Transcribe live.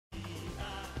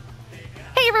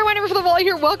everyone, AmberFrmThVault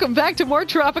here. Welcome back to more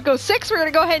Tropico 6. We're going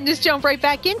to go ahead and just jump right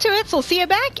back into it, so I'll see you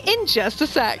back in just a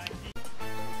sec.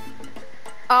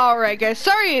 Alright guys,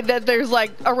 sorry that there's like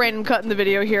a random cut in the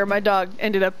video here. My dog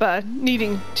ended up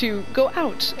needing to go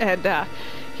out, and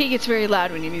he gets very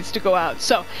loud when he needs to go out.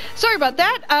 So, sorry about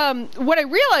that. What I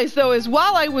realized though is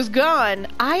while I was gone,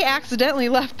 I accidentally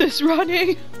left this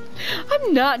running.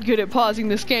 I'm not good at pausing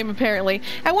this game, apparently.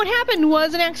 And what happened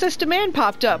was an access demand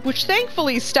popped up, which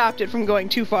thankfully stopped it from going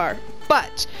too far.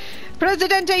 But,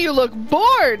 Presidente, you look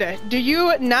bored! Do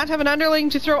you not have an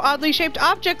underling to throw oddly shaped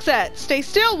objects at? Stay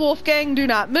still, Wolfgang, do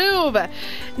not move!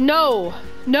 No.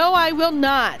 No, I will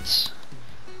not.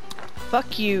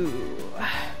 Fuck you.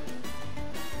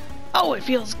 Oh, it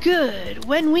feels good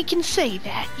when we can say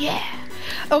that, yeah.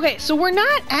 Okay, so we're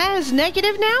not as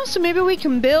negative now, so maybe we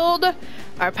can build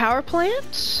our power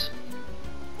plant.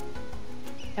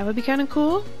 That would be kind of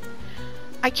cool.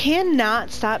 I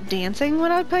cannot stop dancing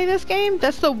when I play this game.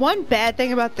 That's the one bad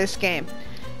thing about this game.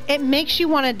 It makes you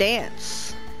want to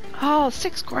dance. Oh,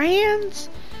 6 grand?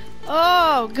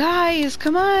 Oh, guys,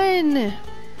 come on.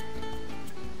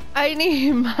 I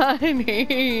need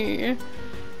money.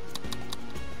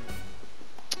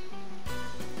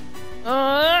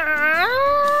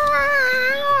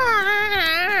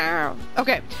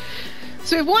 Okay.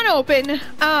 So we have one open.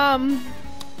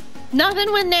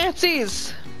 Nothing with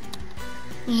Nazis.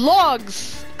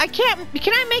 Logs. I can't.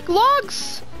 Can I make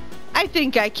logs? I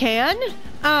think I can.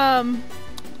 Oh,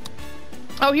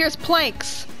 here's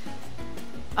planks.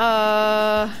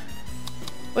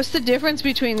 What's the difference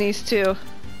between these two?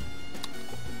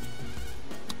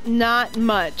 Not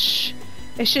much.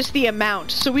 It's just the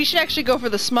amount. So we should actually go for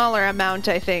the smaller amount,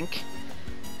 I think.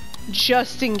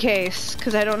 Just in case,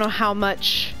 because I don't know how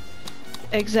much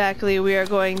exactly we are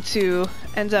going to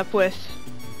end up with.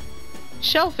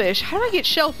 Shellfish. How do I get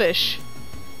shellfish?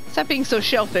 Stop being so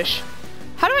shellfish.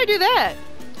 How do I do that?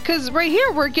 Because right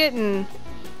here we're getting...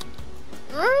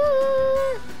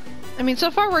 I mean,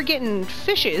 so far we're getting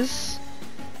fishes.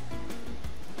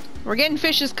 We're getting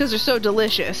fishes because they're so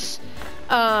delicious.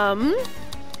 I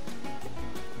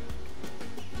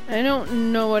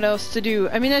don't know what else to do.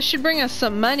 I mean, that should bring us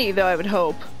some money, though, I would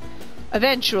hope.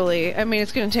 Eventually. I mean,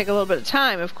 it's going to take a little bit of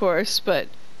time, of course, but...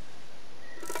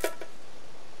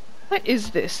 What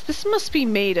is this? This must be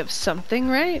made of something,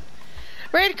 right?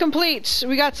 Ready to complete.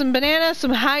 We got some bananas,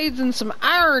 some hides, and some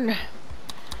iron.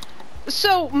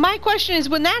 So, my question is,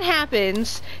 when that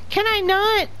happens, can I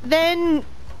not then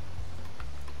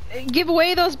give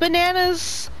away those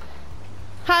bananas,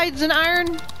 hides, and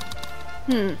iron?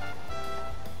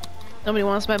 Nobody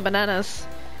wants my bananas.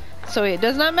 So it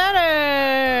does not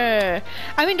matter.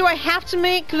 I mean, do I have to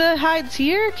make the hides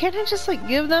here? Can't I just, like,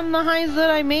 give them the hides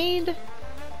that I made?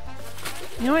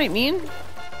 You know what I mean?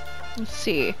 Let's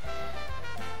see.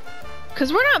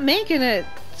 Because we're not making a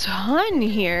ton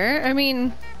here. I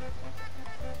mean,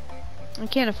 I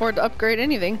can't afford to upgrade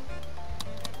anything.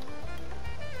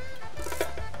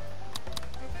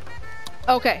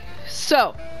 Okay,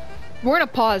 so we're gonna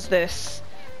pause this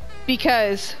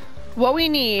because what we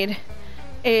need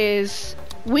is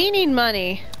we need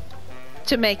money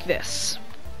to make this.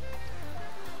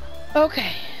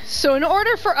 Okay, so in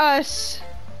order for us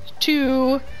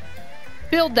to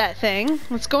build that thing,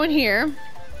 let's go in here.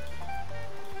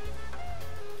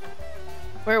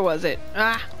 Where was it?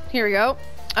 Ah, here we go.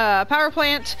 Power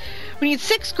plant. We need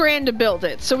 6 grand to build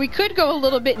it, so we could go a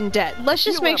little bit in debt. Let's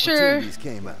just make sure.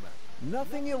 Came up.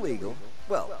 Nothing illegal.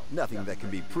 Well, nothing that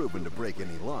can be proven to break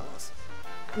any laws.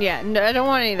 Yeah, no, I don't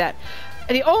want any of that.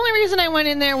 The only reason I went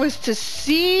in there was to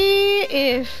see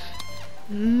if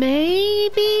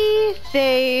maybe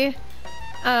they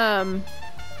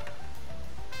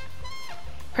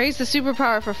praise the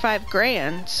superpower for 5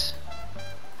 grand.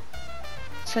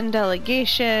 Send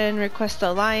delegation, request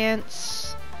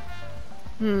alliance.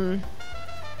 Ooh.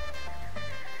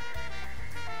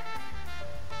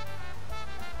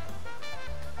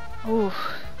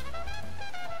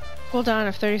 Cooldown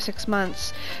of 36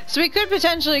 months. So we could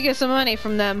potentially get some money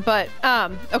from them, but,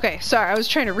 okay, sorry, I was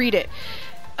trying to read it.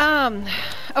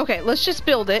 Okay, let's just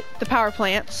build it, the power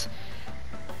plants.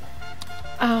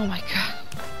 Oh my god.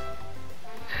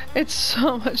 It's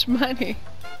so much money.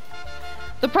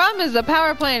 The problem is the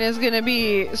power plant is gonna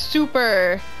be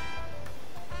super...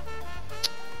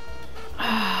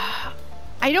 I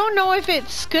don't know if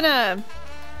it's gonna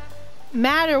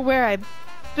matter where I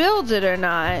build it or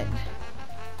not.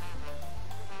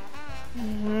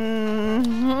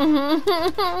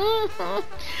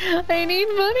 I need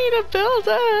money to build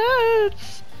it.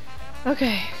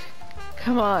 Okay,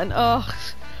 come on. Oh,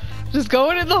 just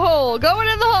going in the hole. Going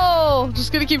in the hole.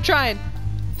 Just gonna keep trying.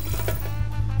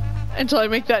 until I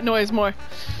make that noise more.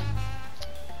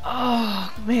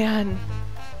 Oh, man.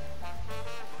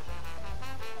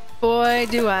 Boy,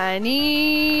 do I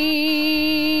need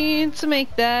to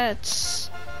make that.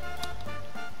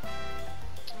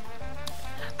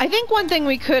 I think one thing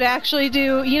we could actually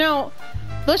do, you know,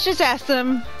 let's just ask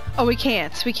them. Oh, we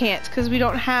can't, because we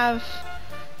don't have,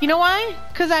 you know why?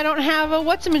 Because I don't have a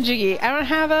whatsamajiggy. I don't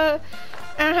have a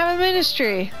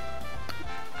ministry.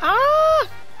 Ah!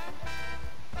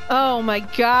 Oh my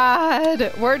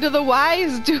god. Word to the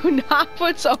wise, do not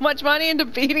put so much money into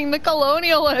beating the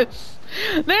colonialists.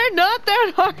 They're not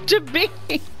that hard to beat.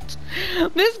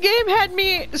 This game had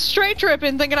me straight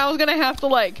tripping, thinking I was gonna have to,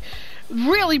 like,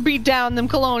 really beat down them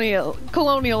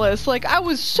colonialists. Like, I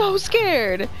was so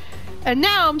scared. And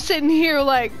now I'm sitting here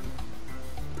like,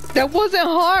 that wasn't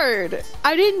hard.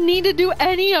 I didn't need to do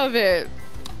any of it.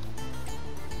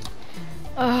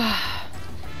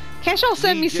 Can't y'all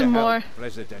send me some more?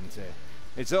 Presidente.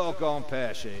 It's all gone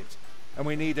pear-shaped, and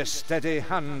we need a steady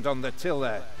hand on the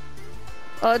tiller.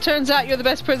 Well, it turns out you're the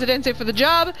best Presidente for the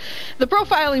job. The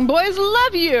profiling boys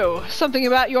love you. Something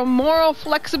about your moral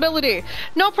flexibility.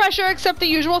 No pressure except the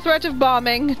usual threat of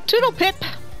bombing. Toodle pip.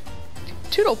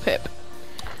 Toodle pip.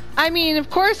 I mean, of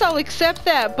course I'll accept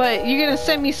that, but you're gonna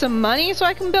send me some money so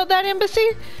I can build that embassy?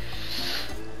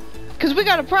 Because we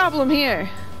got a problem here.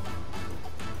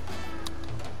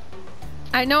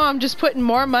 I know I'm just putting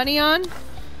more money on.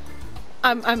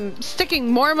 I'm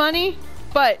sticking more money,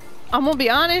 but I'm gonna be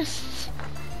honest.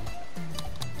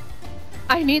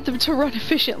 I need them to run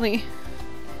efficiently.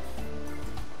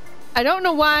 I don't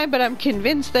know why, but I'm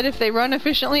convinced that if they run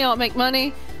efficiently, I'll make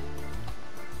money.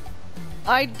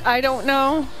 I don't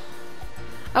know.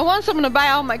 I want someone to buy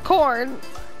all my corn.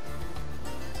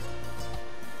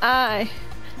 I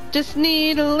just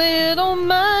need a little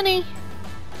money.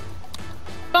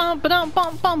 Bum ba-dum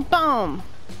bum bum bum.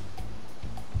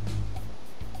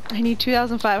 I need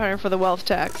 2,500 for the wealth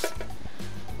tax.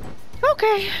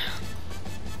 Okay.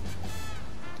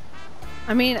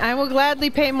 I mean, I will gladly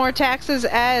pay more taxes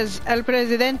as El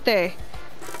Presidente.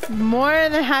 More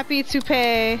than happy to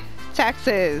pay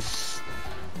taxes.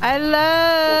 I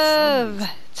love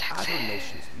taxes. Other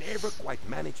nations never quite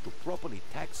manage to properly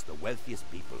tax the wealthiest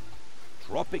people.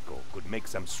 Tropico could make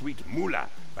some sweet moolah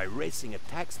by raising a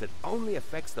tax that only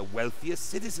affects the wealthiest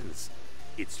citizens.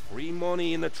 It's free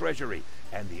money in the treasury,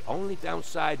 and the only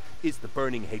downside is the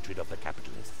burning hatred of the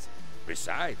capitalists.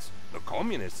 Besides, the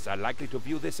communists are likely to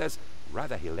view this as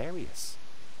rather hilarious.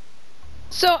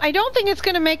 So I don't think it's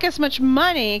going to make us much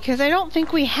money, because I don't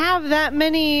think we have that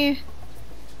many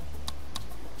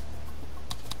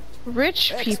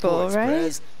rich people, Exports, right?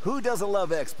 Prez. Who doesn't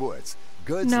love exports?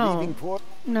 Goods leaving port.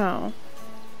 No.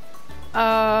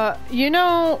 You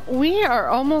know, we are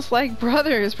almost like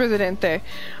brothers, Presidente.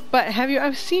 But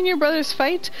I've seen your brothers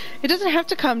fight? It doesn't have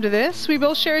to come to this. We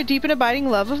both share a deep and abiding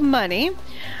love of money.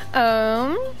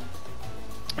 But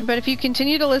if you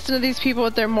continue to listen to these people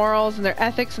with their morals and their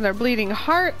ethics and their bleeding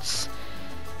hearts,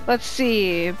 let's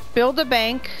see, build a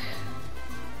bank.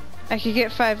 I could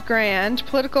get 5 grand.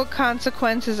 Political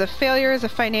consequences of failure is a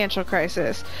financial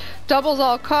crisis. Doubles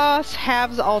all costs,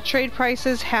 halves all trade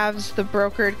prices, halves the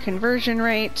brokered conversion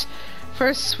rate.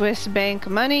 First Swiss bank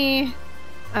money.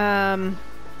 I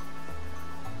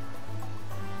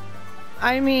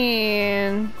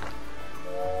mean,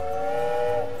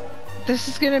 this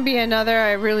is gonna be another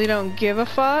I really don't give a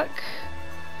fuck.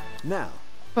 Now,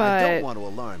 but I don't want to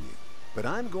alarm you, but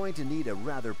I'm going to need a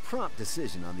rather prompt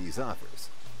decision on these offers.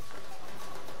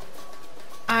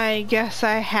 I guess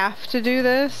I have to do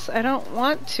this. I don't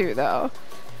want to, though.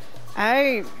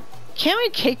 Can't we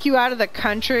kick you out of the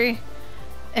country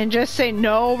and just say,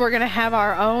 no, we're gonna have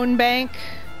our own bank?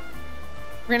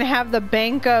 We're gonna have the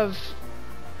bank of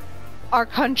our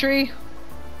country,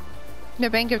 the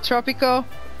Bank of Tropico,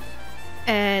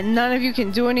 and none of you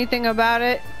can do anything about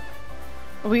it.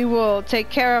 We will take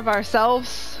care of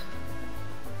ourselves.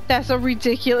 That's a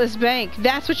ridiculous bank.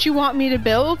 That's what you want me to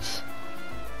build?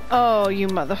 Oh, you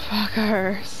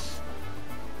motherfuckers.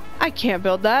 I can't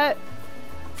build that.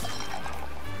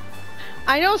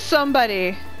 I know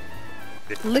somebody.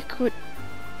 Liquid.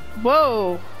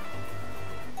 Whoa.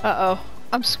 Uh-oh.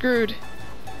 I'm screwed.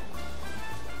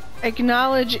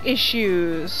 Acknowledge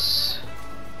issues.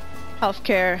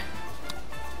 Healthcare.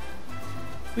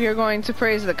 We are going to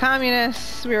praise the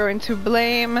communists. We are going to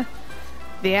blame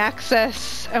the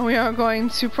access. And we are going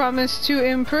to promise to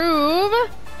improve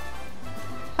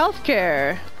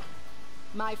healthcare.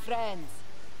 My friends,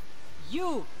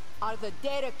 you are the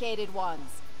dedicated ones,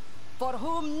 for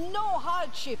whom no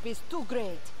hardship is too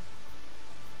great.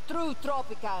 True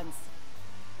Tropicans,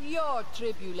 Your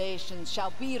tribulations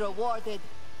shall be rewarded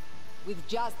with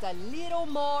just a little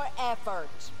more effort.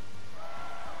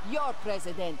 Your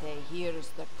Presidente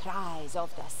hears the cries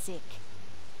of the sick.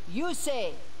 You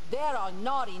say there are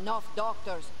not enough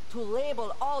doctors to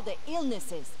label all the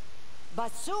illnesses,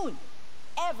 but soon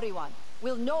everyone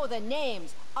will know the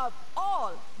names of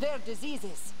all their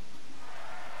diseases.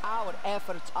 Our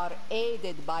efforts are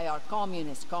aided by our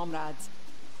communist comrades,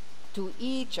 to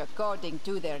each according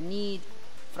to their need,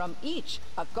 from each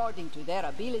according to their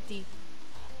ability.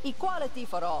 Equality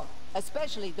for all,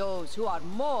 especially those who are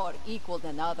more equal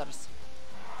than others.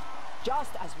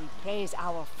 Just as we praise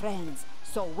our friends,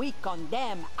 so we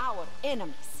condemn our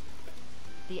enemies.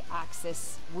 The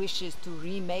Axis wishes to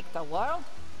remake the world?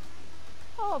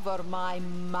 Over my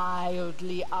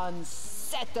mildly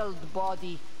unsettled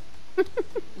body.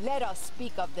 Let us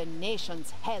speak of the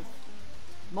nation's health.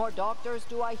 More doctors,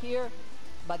 do I hear?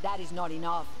 But that is not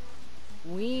enough.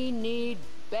 We need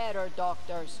better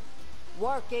doctors,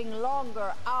 working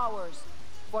longer hours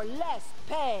for less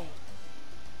pay.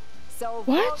 So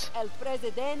vote El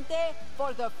Presidente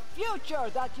for the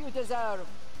future that you deserve.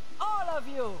 All of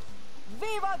you.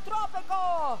 Viva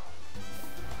Tropico!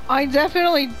 I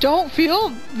definitely don't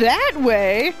feel that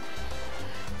way.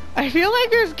 I feel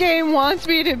like this game wants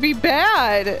me to be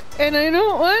bad, and I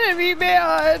don't want to be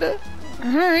bad.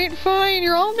 Alright, fine.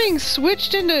 You're all being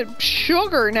switched into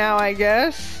sugar now, I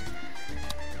guess.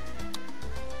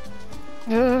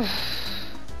 Ugh.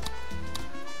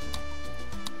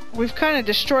 We've kind of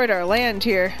destroyed our land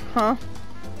here, huh?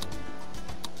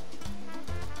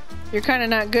 You're kind of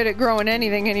not good at growing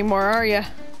anything anymore, are you?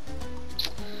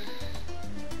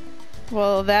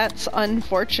 Well, that's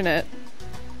unfortunate.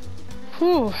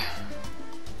 Whew.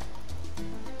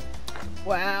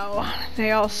 Wow, they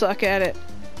all suck at it.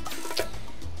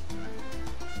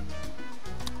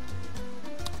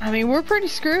 I mean, we're pretty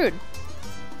screwed.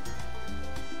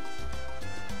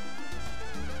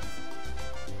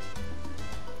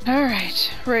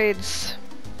 Alright, raids.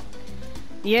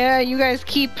 Yeah, you guys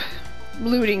keep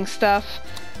looting stuff.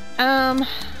 Why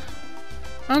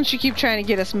don't you keep trying to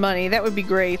get us money? That would be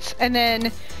great. And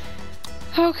then,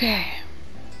 okay.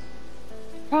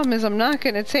 Problem is, I'm not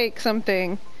gonna take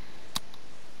something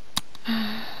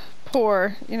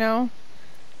poor, you know?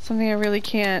 Something I really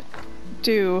can't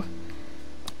do.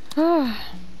 I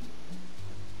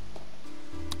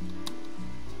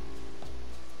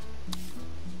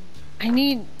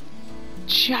need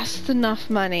just enough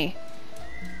money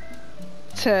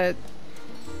to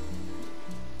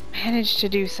manage to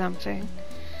do something.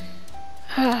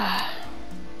 I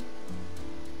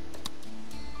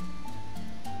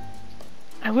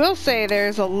will say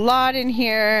there's a lot in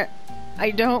here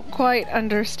I don't quite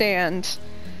understand.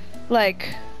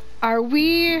 Like, are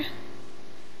we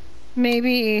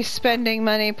maybe spending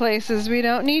money places we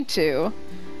don't need to?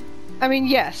 I mean,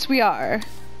 yes, we are.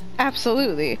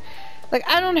 Absolutely. Like,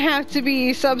 I don't have to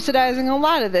be subsidizing a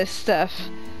lot of this stuff.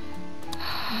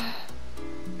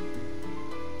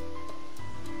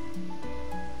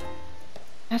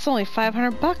 That's only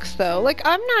 $500 though. Like,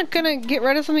 I'm not gonna get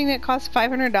rid of something that costs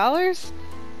 $500.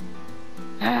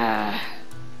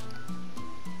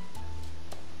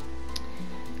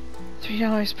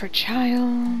 $3 per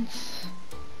child.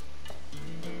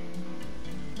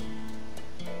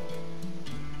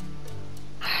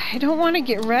 I don't want to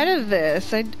get rid of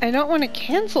this. I don't want to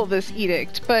cancel this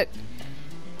edict, but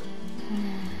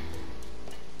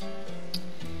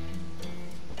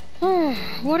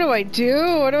what do I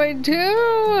do? What do I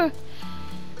do?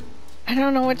 I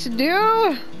don't know what to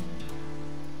do.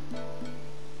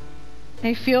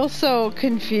 I feel so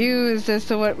confused as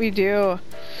to what we do.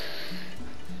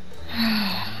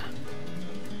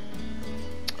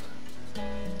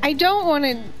 I don't want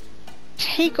to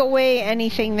take away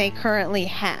anything they currently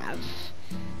have.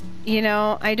 You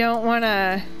know, I don't want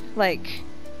to, like,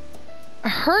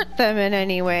 hurt them in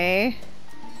any way.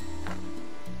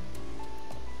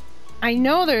 I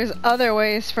know there's other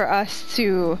ways for us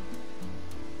to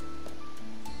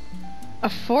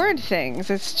afford things.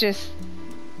 It's just,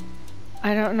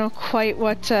 I don't know quite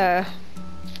what to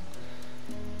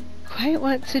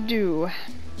do.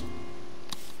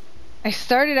 I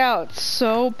started out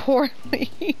so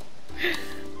poorly.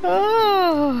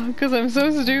 Oh, because I'm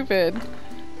so stupid.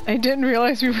 I didn't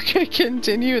realize we were going to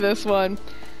continue this one.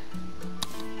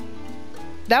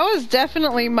 That was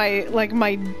definitely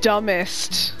my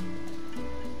dumbest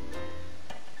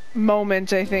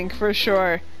moment, I think, for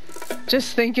sure.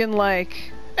 Just thinking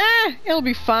like, it'll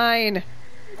be fine.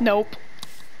 Nope.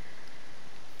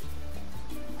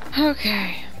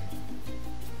 Okay.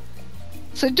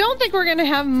 So don't think we're gonna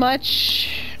have much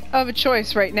of a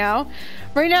choice right now.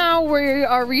 Right now we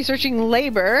are researching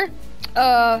labor.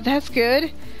 That's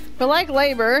good. But like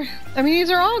labor, I mean, these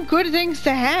are all good things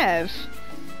to have.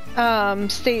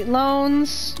 State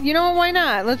loans. You know what, why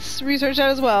not? Let's research that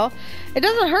as well. It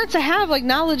doesn't hurt to have, like,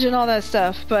 knowledge and all that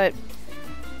stuff, but...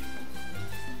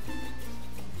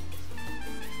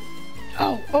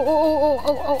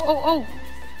 Oh.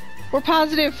 We're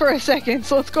positive for a second,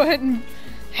 so let's go ahead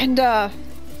and I'm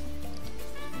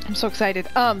so excited.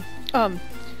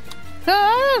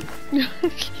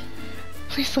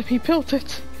 Please let me build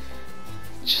it.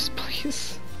 Just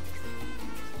please.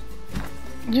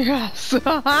 Yes.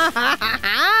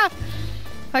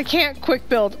 I can't quick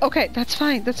build. Okay, that's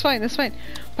fine. That's fine. But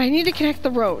I need to connect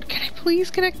the road. Can I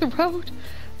please connect the road?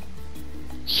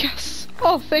 Yes.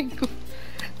 Oh, thank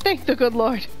the good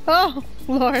Lord. Oh,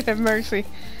 Lord have mercy.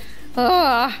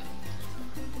 At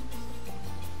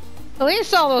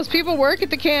least all those people work at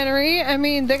the cannery. I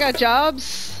mean, they got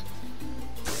jobs.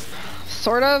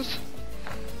 Sort of.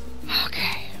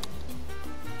 Okay.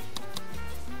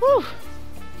 Whew.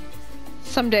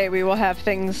 Someday we will have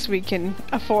things we can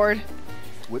afford.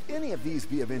 Would any of these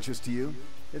be of interest to you?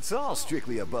 It's all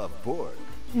strictly above board.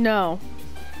 No.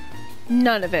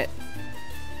 None of it.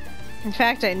 In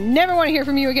fact, I never want to hear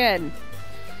from you again.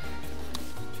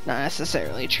 Not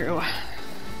necessarily true.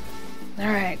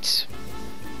 Alright.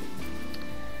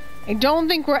 I don't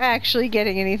think we're actually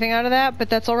getting anything out of that, but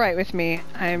that's alright with me.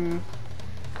 I'm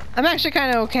actually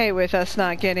kind of okay with us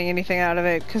not getting anything out of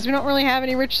it, because we don't really have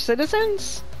any rich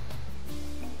citizens.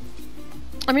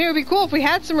 I mean, it would be cool if we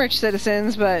had some rich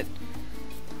citizens, but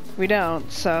we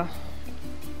don't, so...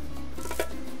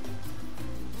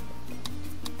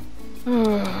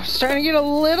 Starting to get a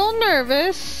little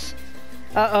nervous.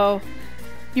 Uh-oh.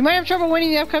 You might have trouble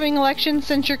winning the upcoming election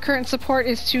since your current support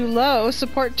is too low.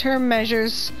 Support term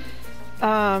measures,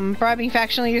 bribing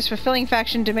faction leaders, fulfilling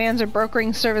faction demands, or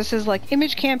brokering services like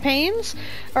image campaigns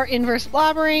or inverse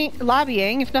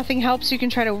lobbying. If nothing helps, you can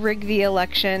try to rig the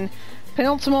election.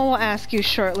 Penultimo will ask you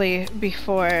shortly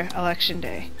before election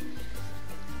day.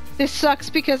 This sucks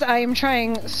because I am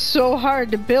trying so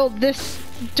hard to build this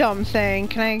dumb thing.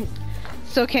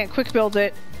 Still can't quick build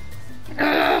it.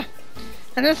 Ugh!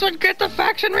 And this would get the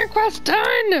faction request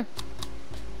done!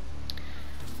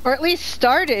 Or at least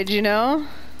started, you know?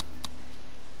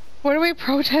 What are we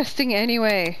protesting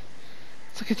anyway?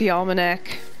 Let's look at the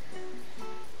almanac.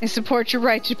 I support your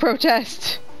right to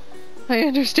protest. I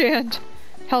understand.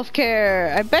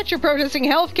 Healthcare. I bet you're protesting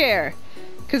healthcare.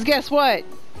 Because guess what?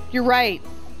 You're right.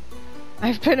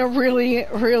 I've been a really,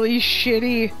 really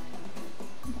shitty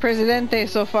Presidente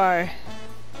so far.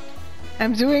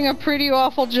 I'm doing a pretty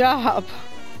awful job.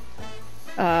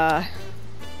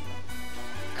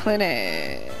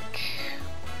 Clinic.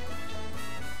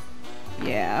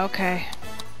 Yeah, okay.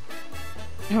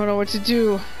 I don't know what to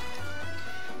do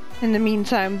in the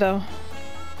meantime, though.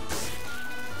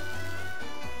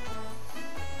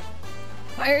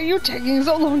 Why are you taking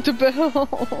so long to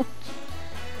build?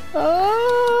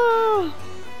 Oh.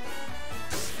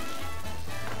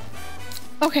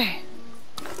 Okay.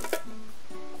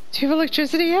 Do you have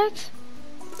electricity yet?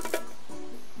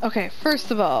 Okay,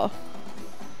 first of all,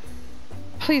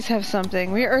 please have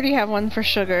something. We already have one for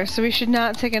sugar, so we should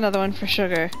not take another one for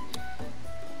sugar.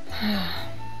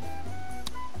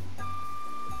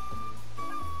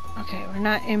 Okay, we're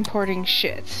not importing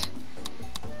shit.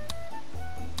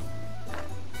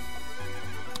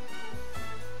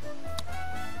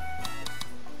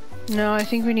 No, I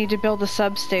think we need to build a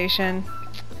substation.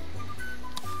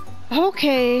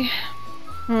 Okay.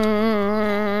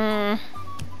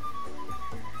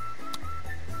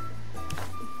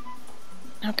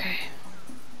 Okay.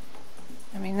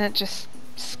 I mean, that just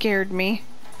scared me.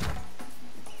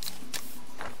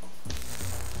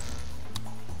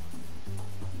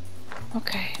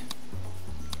 Okay.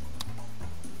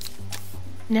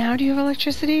 Now do you have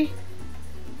electricity?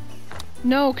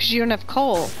 No, because you don't have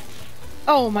coal.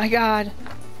 Oh my god.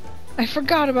 I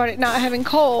forgot about it not having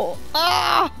coal.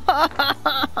 Ah!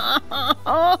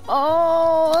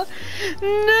 Oh,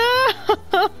 no!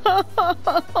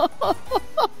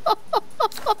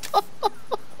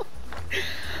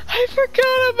 I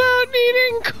forgot about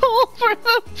needing coal for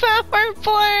the power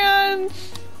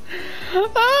plants.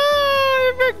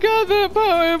 I forgot that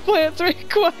power plants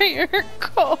require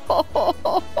coal.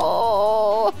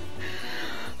 Oh.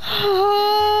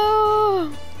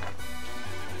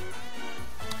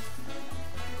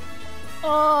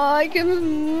 Oh, I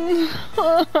can...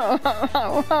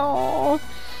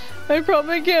 I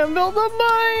probably can't build a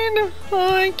mine.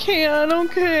 Oh, I can,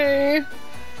 okay.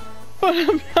 But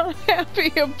I'm not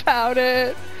happy about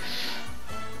it.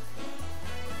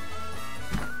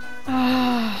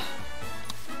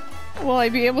 Will I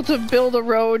be able to build a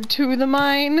road to the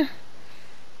mine?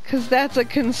 'Cause that's a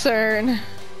concern.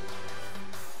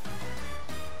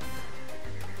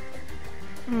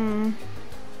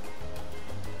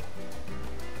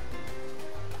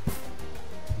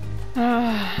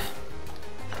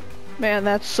 Man,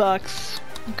 that sucks.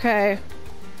 Okay.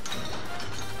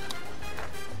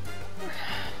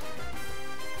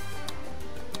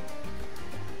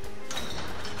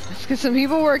 Let's get some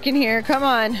people working here. Come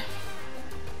on.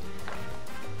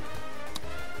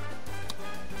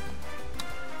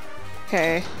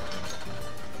 Okay.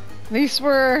 At least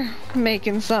we're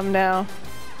making some now.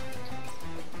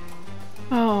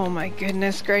 Oh my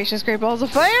goodness gracious, great balls of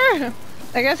fire!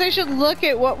 I guess I should look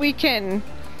at what we can,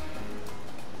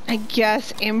 I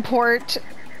guess, import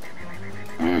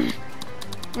in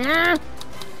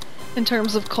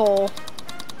terms of coal.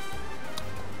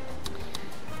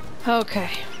 Okay,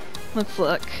 let's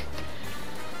look.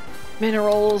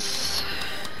 Minerals.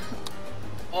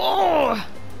 Oh!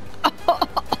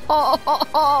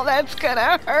 Oh, that's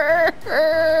gonna hurt!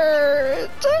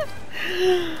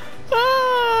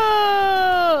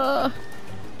 Oh.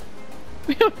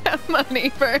 We don't have money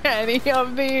for any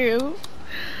of these.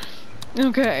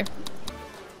 Okay.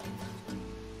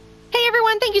 Hey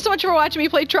everyone, thank you so much for watching me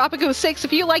play Tropico 6.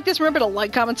 If you like this, remember to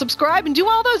like, comment, subscribe, and do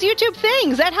all those YouTube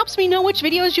things. That helps me know which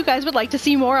videos you guys would like to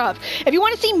see more of. If you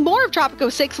want to see more of Tropico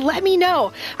 6, let me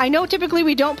know. I know typically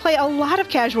we don't play a lot of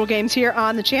casual games here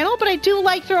on the channel, but I do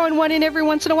like throwing one in every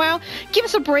once in a while. Give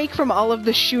us a break from all of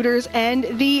the shooters and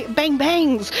the bang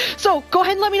bangs. So go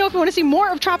ahead and let me know if you want to see more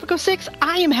of Tropico 6.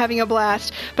 I am having a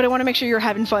blast, but I want to make sure you're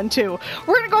having fun too.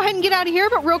 We're going to go ahead and get out of here,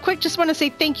 but real quick, just want to say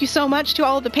thank you so much to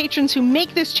all of the patrons who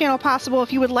make this channel possible.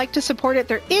 If you would like to support it,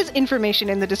 there is information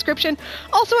in the description.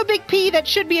 Also a big P that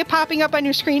should be popping up on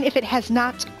your screen if it has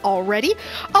not already.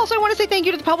 Also, I want to say thank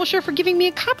you to the publisher for giving me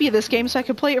a copy of this game so I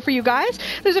can play it for you guys.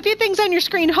 There's a few things on your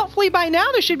screen. Hopefully by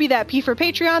now there should be that P for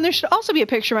Patreon. There should also be a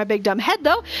picture of my big dumb head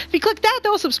though. If you click that, that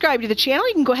will subscribe to the channel.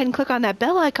 You can go ahead and click on that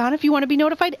bell icon if you want to be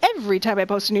notified every time I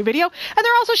post a new video. And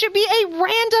there also should be a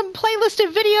random playlist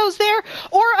of videos there,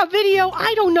 or a video.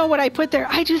 I don't know what I put there.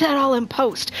 I do that all in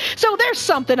post. So there's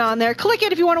something on there. Click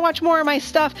it if you want to watch more of my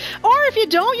stuff, or if you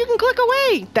don't, you can click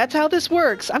away. That's how this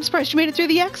works. I'm surprised you made it through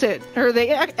the exit, or the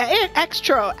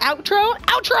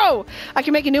outro. I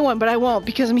can make a new one, but I won't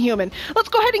because I'm human. Let's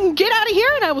go ahead and get out of here,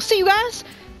 and I will see you guys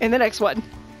in the next one.